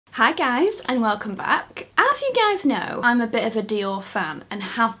Hi guys and welcome back. As you guys know, I'm a bit of a Dior fan and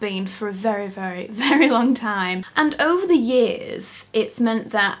have been for a very long time, and over the years it's meant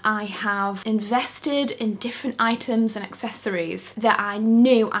that I have invested in different items and accessories that I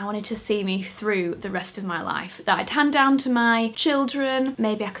knew I wanted to see me through the rest of my life, that I'd hand down to my children,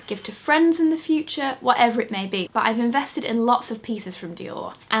 maybe I could give to friends in the future, whatever it may be. But I've invested in lots of pieces from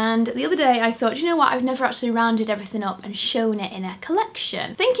Dior, and the other day I thought, you know what, I've never actually rounded everything up and shown it in a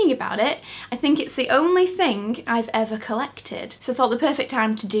collection. Thinking about it, I think it's the only thing I've ever collected. So I thought the perfect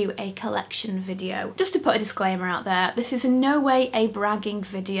time to do a collection video. Just to put a disclaimer out there, this is in no way a bragging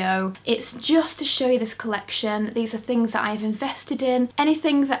video. It's just to show you this collection. These are things that I've invested in.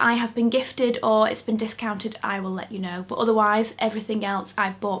 Anything that I have been gifted or it's been discounted, I will let you know. But otherwise, everything else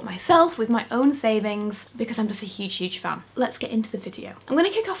I've bought myself with my own savings because I'm just a huge fan. Let's get into the video. I'm going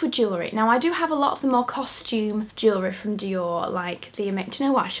to kick off with jewellery. Now I do have a lot of the more costume jewellery from Dior, like the, do you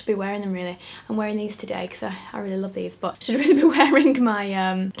know what, I should be wearing them really. I'm wearing these today because I really love these, but I should really be wearing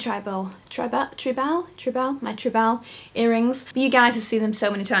my tribal earrings. But you guys have seen them so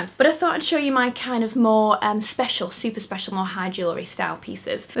many times. But I thought I'd show you my kind of more super special, more high jewellery style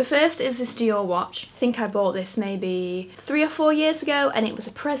pieces. The first is this Dior watch. I think I bought this maybe 3 or 4 years ago and it was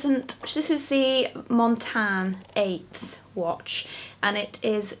a present. This is the Montane 8th watch, and it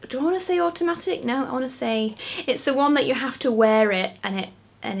is, do I want to say automatic? No, I want to say it's the one that you have to wear it and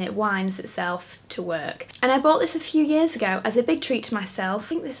it winds itself to work. And I bought this a few years ago as a big treat to myself. I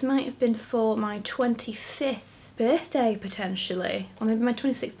think this might have been for my 25th birthday potentially, or maybe my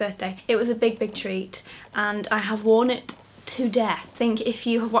 26th birthday. It was a big treat and I have worn it to death. I think if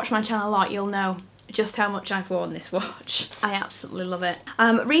you have watched my channel a lot, you'll know just how much I've worn this watch. I absolutely love it.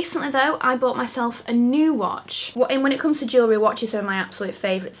 Recently though, I bought myself a new watch. When it comes to jewellery, watches are my absolute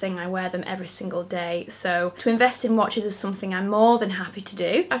favourite thing. I wear them every single day, so to invest in watches is something I'm more than happy to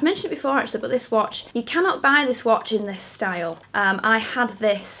do. I've mentioned it before actually, but this watch, you cannot buy this watch in this style. I had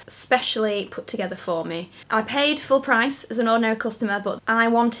this specially put together for me. I paid full price as an ordinary customer, but I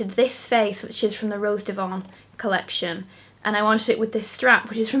wanted this face, which is from the Rose Dior Collection, and I wanted it with this strap,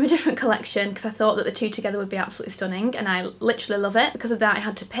 which is from a different collection, because I thought that the two together would be absolutely stunning, and I literally love it. Because of that, I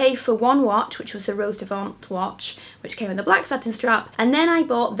had to pay for one watch, which was the Rose Dior watch, which came with a black satin strap, and then I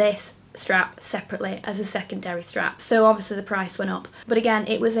bought this strap separately as a secondary strap, so obviously the price went up. But again,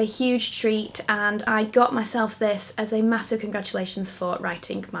 it was a huge treat, and I got myself this as a massive congratulations for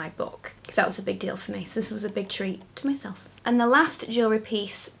writing my book, because that was a big deal for me, so this was a big treat to myself. And the last jewellery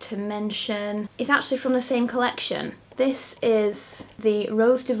piece to mention is actually from the same collection. This is the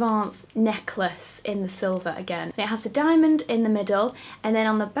Rose Dior necklace in the silver again. It has a diamond in the middle, and then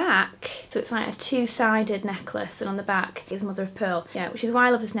on the back, so it's like a two-sided necklace, and on the back is mother of pearl. Yeah, which is why I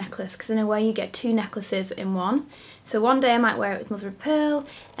love this necklace, because in a way you get two necklaces in one. So one day I might wear it with mother of pearl,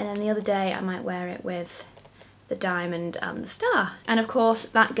 and then the other day I might wear it with the diamond and the star. And of course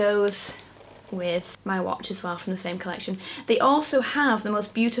that goes with my watch as well from the same collection. They also have the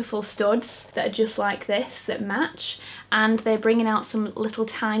most beautiful studs that are just like this, that match, and they're bringing out some little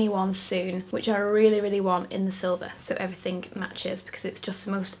tiny ones soon, which I really want in the silver, so everything matches, because it's just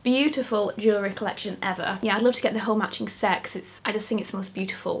the most beautiful jewellery collection ever. Yeah, I'd love to get the whole matching set, because I just think it's the most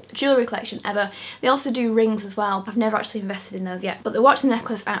beautiful jewellery collection ever. They also do rings as well. I've never actually invested in those yet, but the watch and the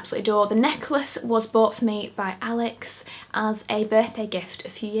necklace I absolutely adore. The necklace was bought for me by Alex as a birthday gift a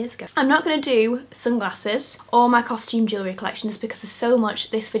few years ago. I'm not going to do sunglasses or my costume jewellery collection just because there's so much.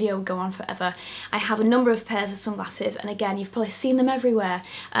 This video will go on forever. I have a number of pairs of sunglasses, and again, you've probably seen them everywhere.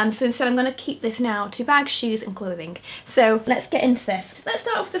 So instead I'm going to keep this now to bags, shoes and clothing. So let's get into this. Let's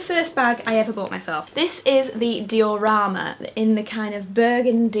start off with the first bag I ever bought myself. This is the Diorama in the kind of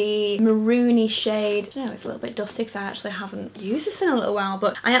burgundy, maroony shade. You know, it's a little bit dusty because I actually haven't used this in a little while,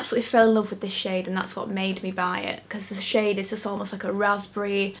 but I absolutely fell in love with this shade, and that's what made me buy it, because the shade is just almost like a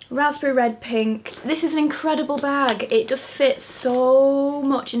raspberry red pink. This is an incredible bag. It just fits so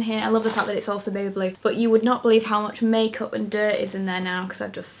much in here. I love the fact that it's also baby blue, but you would not believe how much makeup and dirt is in there now because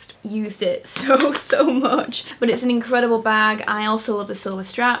I've just used it so much. But it's an incredible bag. I also love the silver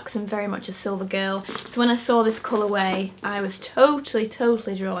strap because I'm very much a silver girl. So when I saw this colourway, I was totally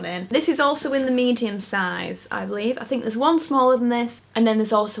drawn in. This is also in the medium size, I believe. I think there's one smaller than this, and then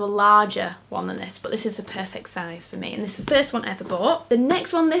there's also a larger one than this, but this is the perfect size for me, and this is the first one I ever bought. The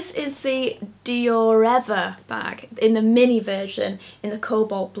next one, this is the Dior Ever bag in the mini version in the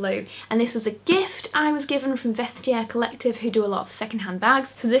cobalt blue, and this was a gift I was given from Dior Collective, who do a lot of secondhand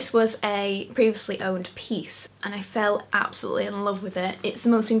bags. So this was a previously owned piece and I fell absolutely in love with it. It's the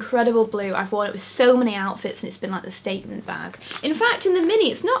most incredible blue. I've worn it with so many outfits and it's been like the statement bag. In fact, in the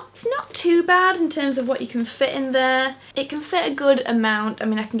mini it's not too bad in terms of what you can fit in there. It can fit a good amount. I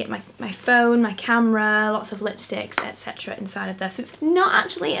mean, I can get my phone, my camera, lots of lipsticks, etc. inside of there, so it's not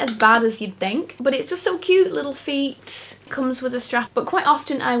actually as bad as you'd think, but it's just so cute. Little feet, comes with a strap, but quite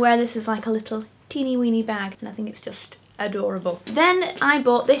often I wear this as like a little teeny weeny bag and I think it's just adorable. Then I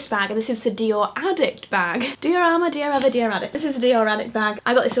bought this bag, and this is the Dior Addict bag. Dior Armour, Dior Ever, Dior Addict. This is the Dior Addict bag.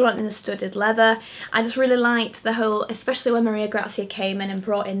 I got this one in the studded leather. I just really liked the whole, especially when Maria Grazia came in and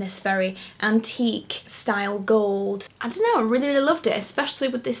brought in this very antique style gold. I don't know, I really loved it, especially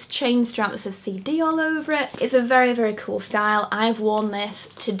with this chain strap that says CD all over it. It's a very cool style. I've worn this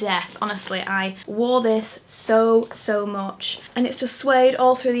to death. Honestly, I wore this so much, and it's just suede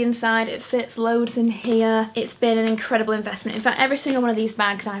all through the inside. It fits loads in here. It's been an incredible investment. In fact, every single one of these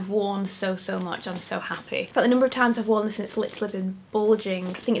bags I've worn so much. I'm so happy. In fact, the number of times I've worn this and it's literally been bulging.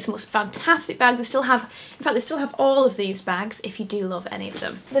 I think it's the most fantastic bag. They still have, in fact, they still have all of these bags if you do love any of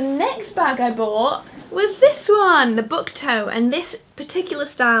them. The next bag I bought was this one, the book tote, and this particular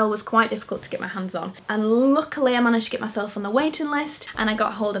style was quite difficult to get my hands on, and luckily I managed to get myself on the waiting list and I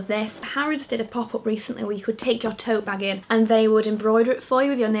got hold of this. Harrods did a pop-up recently where you could take your tote bag in and they would embroider it for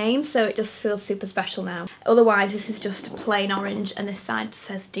you with your name, so it just feels super special now. Otherwise this is just plain orange and this side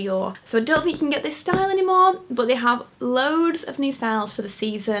says Dior. So I don't think you can get this style anymore, but they have loads of new styles for the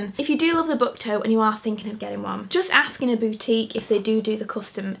season. If you do love the book tote and you are thinking of getting one, just ask in a boutique if they do the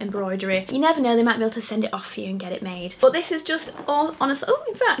custom embroidery. You never know, they might be able to send it off for you and get it made. But this is just all honestly, oh,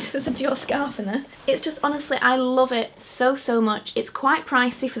 in fact, there's a Dior scarf in there. It's just, honestly, I love it so much. It's quite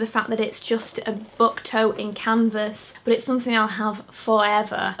pricey for the fact that it's just a book tote in canvas, but it's something I'll have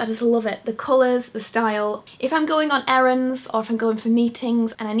forever. I just love it. The colours, the style. If I'm going on errands or if I'm going for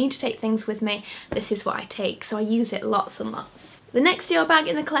meetings and I need to take things with me, this is what I take. So I use it lots and lots. The next Dior bag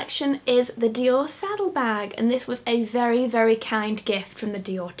in the collection is the Dior saddle bag, and this was a very kind gift from the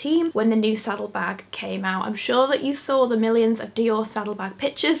Dior team when the new saddle bag came out. I'm sure that you saw the millions of Dior saddle bag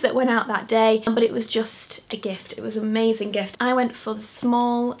pictures that went out that day, but it was just a gift. It was an amazing gift. I went for the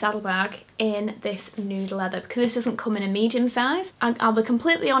small saddle bag in this nude leather because this doesn't come in a medium size. I'll be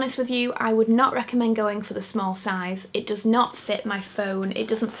completely honest with you, I would not recommend going for the small size. It does not fit my phone. It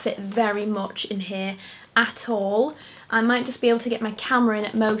doesn't fit very much in here at all. I might just be able to get my camera in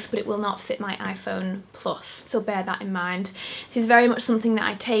at most, but it will not fit my iPhone Plus, so bear that in mind. This is very much something that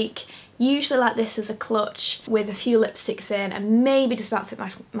I take usually like this as a clutch with a few lipsticks in and maybe just about fit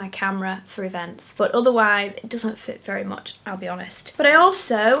my camera for events, but otherwise it doesn't fit very much, I'll be honest. But I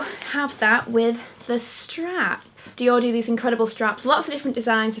also have that with the strap. Dior do these incredible straps, lots of different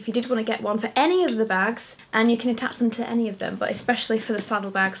designs if you did want to get one for any of the bags, and you can attach them to any of them, but especially for the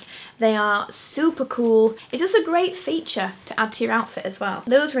saddle bags, they are super cool. It's just a great feature to add to your outfit as well.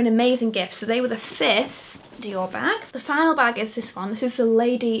 Those were an amazing gift, so they were the 5th Dior bag. The final bag is this one. This is the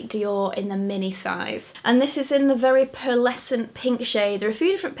Lady Dior in the mini size, and this is in the very pearlescent pink shade. There are a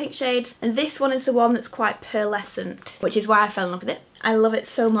few different pink shades, and this one is the one that's quite pearlescent, which is why I fell in love with it. I love it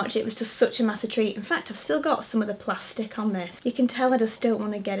so much. It was just such a massive treat. In fact, I've still got some of the plastic on this. You can tell I just don't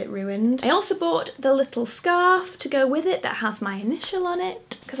want to get it ruined. I also bought the little scarf to go with it that has my initial on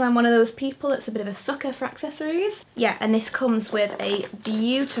it, because I'm one of those people that's a bit of a sucker for accessories. Yeah, and this comes with a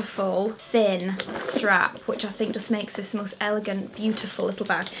beautiful thin strap, which I think just makes this the most elegant, beautiful little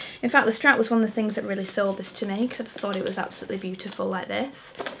bag. In fact, the strap was one of the things that really sold this to me, because I just thought it was absolutely beautiful like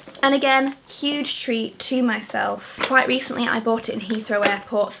this. And again, huge treat to myself. Quite recently I bought it in Heathrow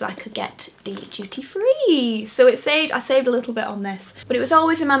Airport so I could get the duty free. So I saved a little bit on this. But it was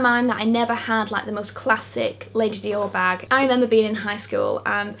always in my mind that I never had like the most classic Lady Dior bag. I remember being in high school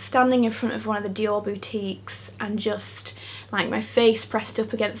and standing in front of one of the Dior boutiques and just like my face pressed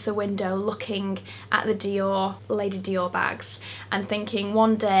up against the window looking at the Dior, Lady Dior bags and thinking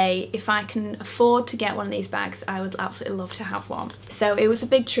one day if I can afford to get one of these bags I would absolutely love to have one. So it was a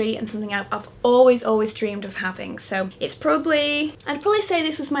big treat and something I've always dreamed of having. So it's probably, I'd probably say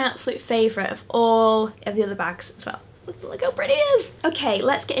this was my absolute favourite of all of the other bags as well. Look how pretty it is! Okay,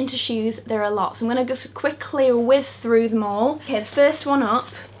 let's get into shoes. There are lots. I'm going to just quickly whiz through them all. Okay, the first one up.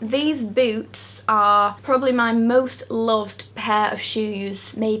 These boots are probably my most loved pair of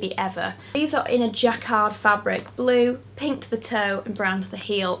shoes maybe ever. These are in a jacquard fabric, blue, pink to the toe and brown to the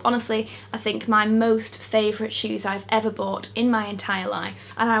heel. Honestly, I think my most favourite shoes I've ever bought in my entire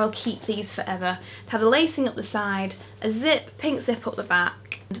life, and I will keep these forever. They have the lacing up the side, a zip, pink zip up the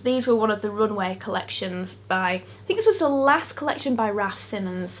back. These were one of the runway collections by, I think this was the last collection by Raf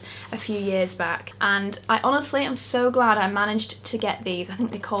Simons a few years back, and I honestly am so glad I managed to get these. I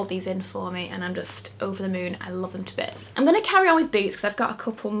think they called these in for me and I'm just over the moon. I love them to bits. I'm going to carry on with boots because I've got a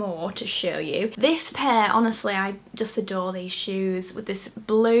couple more to show you. This pair, honestly, I just adore these shoes with this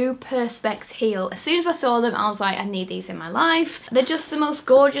blue Perspex heel. As soon as I saw them, I was like, I need these in my life. They're just the most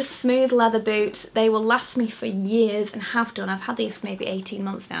gorgeous smooth leather boots. They will last me for years and have done. I've had these for maybe 18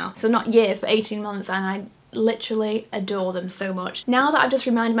 months now, so not years but 18 months, and I literally adore them so much. Now that I've just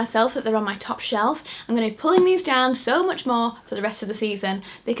reminded myself that they're on my top shelf, I'm going to be pulling these down so much more for the rest of the season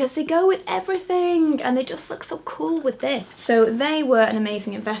because they go with everything and they just look so cool with this. So they were an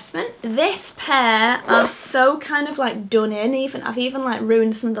amazing investment. This pair are so kind of like done in, I've even like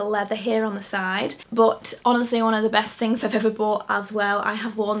ruined some of the leather here on the side, but honestly one of the best things I've ever bought as well. I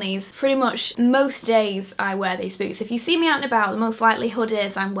have worn these pretty much most days. I wear these boots. If you see me out and about, the most likelihood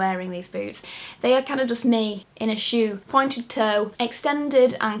is I'm wearing these boots. They are kind of just made in a shoe, pointed toe,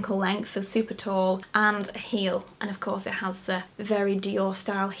 extended ankle length, so super tall, and a heel. And of course it has the very Dior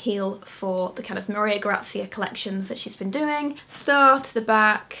style heel for the kind of Maria Grazia collections that she's been doing. Star to the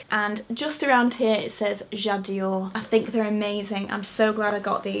back, and just around here it says J'adore. I think they're amazing. I'm so glad I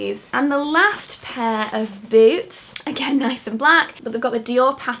got these. And the last pair of boots, again nice and black, but they've got the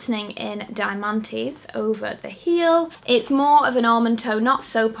Dior patterning in Diamantes over the heel. It's more of an almond toe, not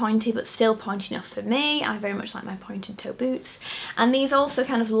so pointy but still pointy enough for me. I very much like my pointed toe boots, and these also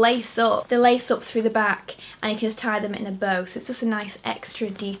kind of lace up. They lace up through the back and you can just tie them in a bow, so it's just a nice extra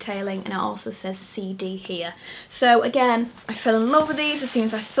detailing, and it also says CD here. So again, I fell in love with these as soon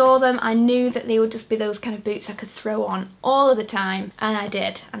as I saw them. I knew that they would just be those kind of boots I could throw on all of the time, and I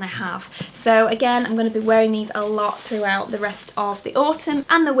did, and I have. So again, I'm going to be wearing these a lot throughout the rest of the autumn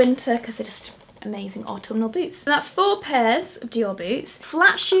and the winter because they're just amazing autumnal boots. So that's 4 pairs of Dior boots.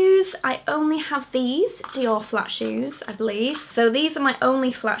 Flat shoes, I only have these Dior flat shoes, I believe. So these are my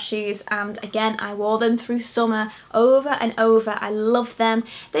only flat shoes, and again I wore them through summer over and over. I loved them.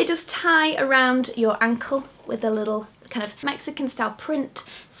 They just tie around your ankle with a little kind of Mexican style print,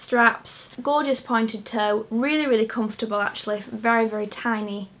 straps, gorgeous pointed toe, really comfortable actually. Very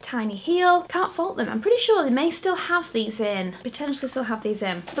tiny heel. Can't fault them. I'm pretty sure they may still have these in, potentially still have these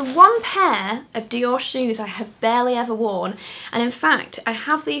in. The one pair of Dior shoes I have barely ever worn, and in fact I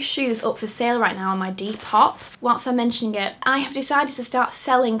have these shoes up for sale right now on my Depop. Whilst I'm mentioning it, I have decided to start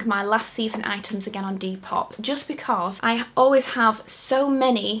selling my last season items again on Depop, just because I always have so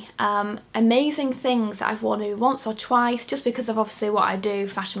many amazing things that I've worn maybe once or twice, just because of obviously what I do,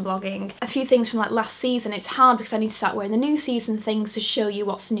 fashion blogging. A few things from like last season, it's hard because I need to start wearing the new season things to show you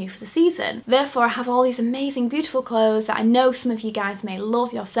what's new for the season. Therefore I have all these amazing beautiful clothes that I know some of you guys may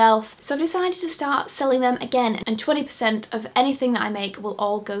love yourself, so I've decided to start selling them again, and 20% of anything that I make will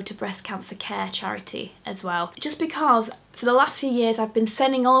all go to breast cancer care charity as well, just because for the last few years I've been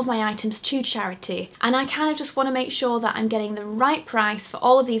sending all of my items to charity, and I kind of just want to make sure that I'm getting the right price for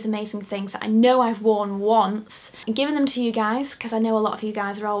all of these amazing things that I know I've worn once and giving them to you guys, because I know a lot of you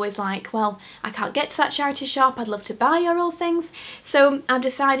guys are always like, well, I can't get to that charity shop, I'd love to buy your old things. So I've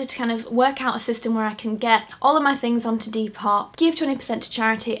decided to kind of work out a system where I can get all of my things onto Depop, give 20% to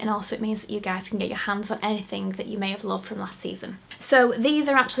charity, and also it means that you guys can get your hands on anything that you may have loved from last season. So these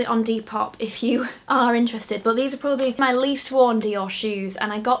are actually on Depop if you are interested, but these are probably my least worn Dior shoes,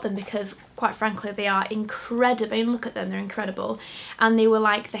 and I got them because quite frankly they are incredible. I mean, look at them, they're incredible, and they were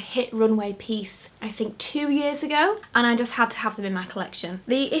like the hit runway piece I think 2 years ago, and I just had to have them in my collection.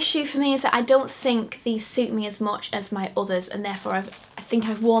 The issue for me is that I don't think these suit me as much as my others, and therefore I think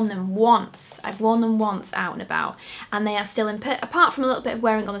I've worn them once. I've worn them once out and about, and they are still in, apart from a little bit of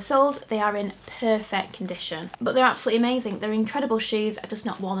wearing on the soles, they are in perfect condition. But they're absolutely amazing. They're incredible shoes. I've just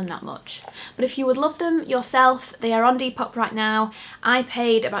not worn them that much. But if you would love them yourself, they are on Depop right now. I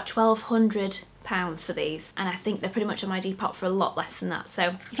paid about £1,200 for these, and I think they're pretty much on my Depop for a lot less than that.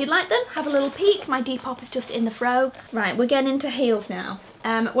 So if you'd like them, have a little peek. My Depop is just in the fro. Right, we're getting into heels now.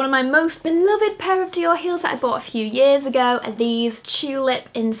 One of my most beloved pair of Dior heels that I bought a few years ago are these tulip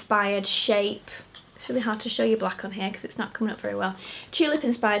inspired shape. It's really hard to show you black on here because it's not coming up very well. Tulip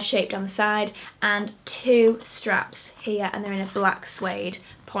inspired shape down the side and 2 straps here, and they're in a black suede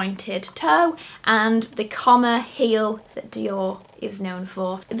pointed toe and the comma heel that Dior is known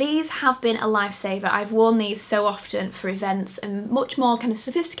for. These have been a lifesaver. I've worn these so often for events and much more kind of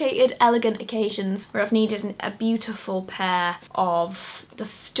sophisticated, elegant occasions where I've needed a beautiful pair of the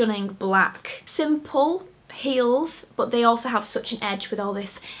stunning black, simple heels, but they also have such an edge with all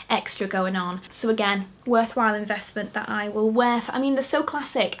this extra going on. So again, worthwhile investment that I will wear for, I mean, they're so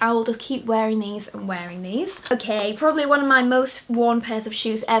classic, I will just keep wearing these and wearing these. Okay, probably one of my most worn pairs of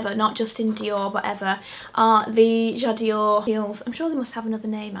shoes ever, not just in Dior but ever, are the Dior heels. I'm sure they must have another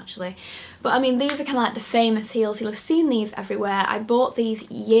name actually, but I mean, these are kind of like the famous heels. You'll have seen these everywhere. I bought these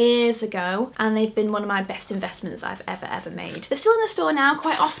years ago and they've been one of my best investments I've ever made. They're still in the store now.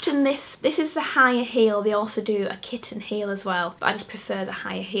 Quite often this is the higher heel. They also do a kitten heel as well, but I just prefer the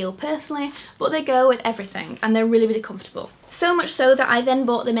higher heel personally, but they go with everything and they're really comfortable. So much so that I then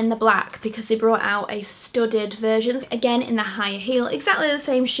bought them in the black because they brought out a studded version, again in the higher heel, exactly the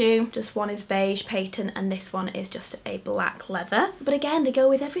same shoe, just one is beige patent and this one is just a black leather. But again, they go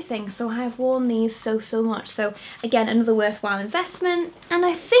with everything, so I have worn these so much. So again, another worthwhile investment. And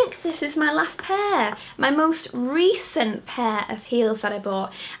I think this is my last pair, my most recent pair of heels that I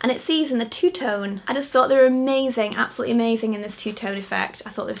bought, and it's these in the two-tone. I just thought they were amazing, absolutely amazing in this two-tone effect.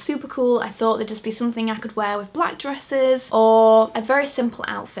 I thought they were super cool. I thought they'd just be something I could wear with black dresses or a very simple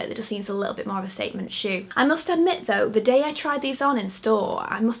outfit that just needs a little bit more of a statement shoe. I must admit though, the day I tried these on in store,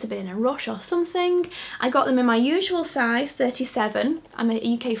 I must have been in a rush or something. I got them in my usual size, 37. I'm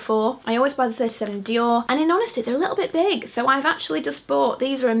a UK 4. I always buy the 37 in Dior, and in honesty, they're a little bit big, so I've actually just bought,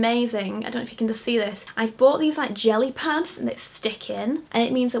 these are amazing, I don't know if you can just see this, I've bought these like jelly pads that stick in, and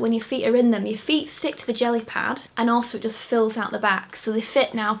it means that when your feet are in them, your feet stick to the jelly pad, and also it just fills out the back, so they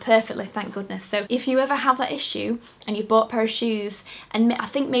fit now perfectly, thank goodness. So if you ever have that issue, and you bought a pair of shoes, and I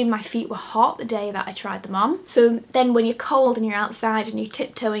think maybe my feet were hot the day that I tried them on, so then when you're cold and you're outside and you're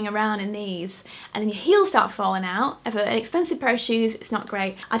tiptoeing around in these and then your heels start falling out of an expensive pair of shoes, it's not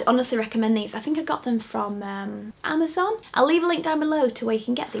great. I'd honestly recommend these. I think I got them from Amazon. I'll leave a link down below to where you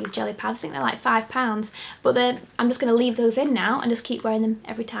can get these jelly pads. I think they're like £5, but I'm just going to leave those in now and just keep wearing them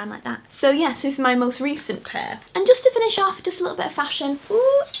every time like that. So yes, this is my most recent pair. And just to finish off, just a little bit of fashion.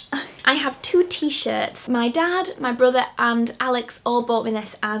 Ooh, I have two t-shirts. My dad, my brother and Alex all bought me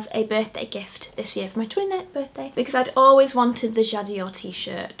this as a birthday gift this year for my 29th birthday, because I'd always wanted the Dior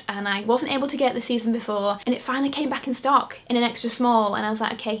t-shirt and I wasn't able to get it the season before, and it finally came back in stock in an extra small, and I was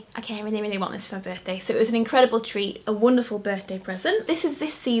like, okay, I really want this for my birthday. So it was an incredible treat, a wonderful birthday present. This is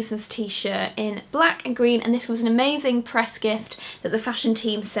this season's t-shirt in black and green, and this was an amazing press gift that the fashion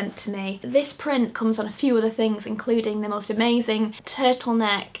team sent to me. This print comes on a few other things, including the most amazing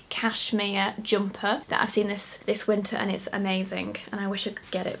turtleneck cashmere jumper that I've seen this winter, and it's amazing and I wish I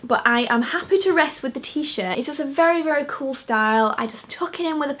could get it. But I am happy to rest with the t-shirt. It's just a very cool style. I just tuck it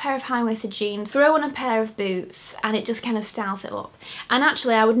in with a pair of high-waisted jeans, throw on a pair of boots, and it just kind of styles it up. And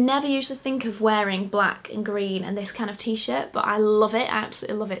actually I would never usually think of wearing black and green and this kind of t-shirt, but I love it. I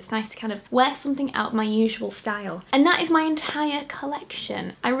absolutely love it. It's nice to kind of wear something out of my usual style. And that is my entire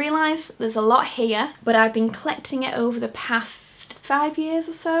collection. I realise there's a lot here, but I've been collecting it over the past 5 years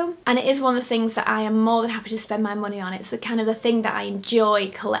or so, and it is one of the things that I am more than happy to spend my money on. It's the kind of the thing that I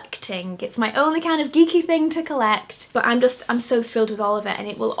enjoy collecting. It's my only kind of geeky thing to collect, but I'm so thrilled with all of it, and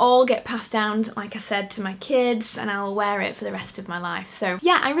it will all get passed down, like I said, to my kids, and I'll wear it for the rest of my life. So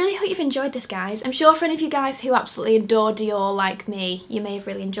yeah, I really hope you've enjoyed this, guys. I'm sure for any of you guys who absolutely adore Dior like me, you may have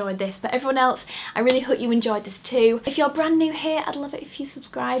really enjoyed this, but everyone else, I really hope you enjoyed this too. If you're brand new here, I'd love it if you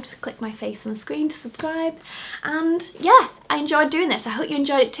subscribed. Click my face on the screen to subscribe, and yeah, I enjoyed doing this. I hope you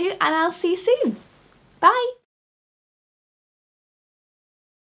enjoyed it too, and I'll see you soon. Bye!